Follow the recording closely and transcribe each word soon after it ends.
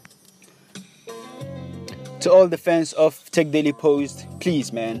To all the fans of Tech Daily Post,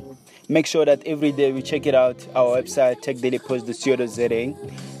 please, man, make sure that every day we check it out, our website, techdailypost.co.za,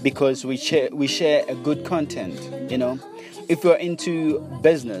 because we share a good content, If you're into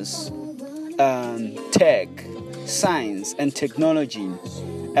business, tech, science and technology,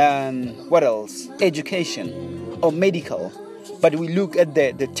 what else? Education or medical. But we look at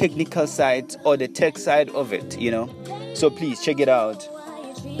the technical side or the tech side of it, So please check it out.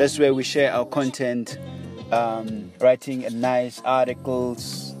 That's where we share our content, writing nice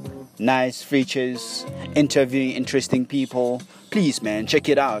articles, nice features, interviewing interesting people. Please, man, check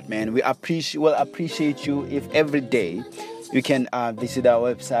it out, man. We'll appreciate you if every day you can visit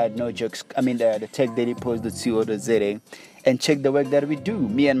our website, no jokes, the techdailypost.co.za, and check the work that we do,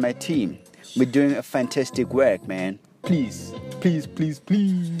 me and my team. We're doing a fantastic work, man. Please, please, please,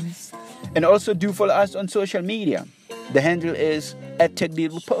 please. And also do follow us on social media. The handle is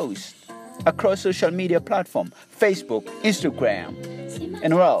 @TechDailyPost across social media platform, Facebook, Instagram,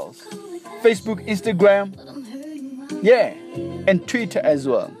 and what else? Facebook, Instagram, and Twitter as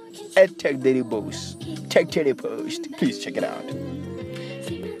well, @TechDailyPost. TechDailyPost. Please check it out.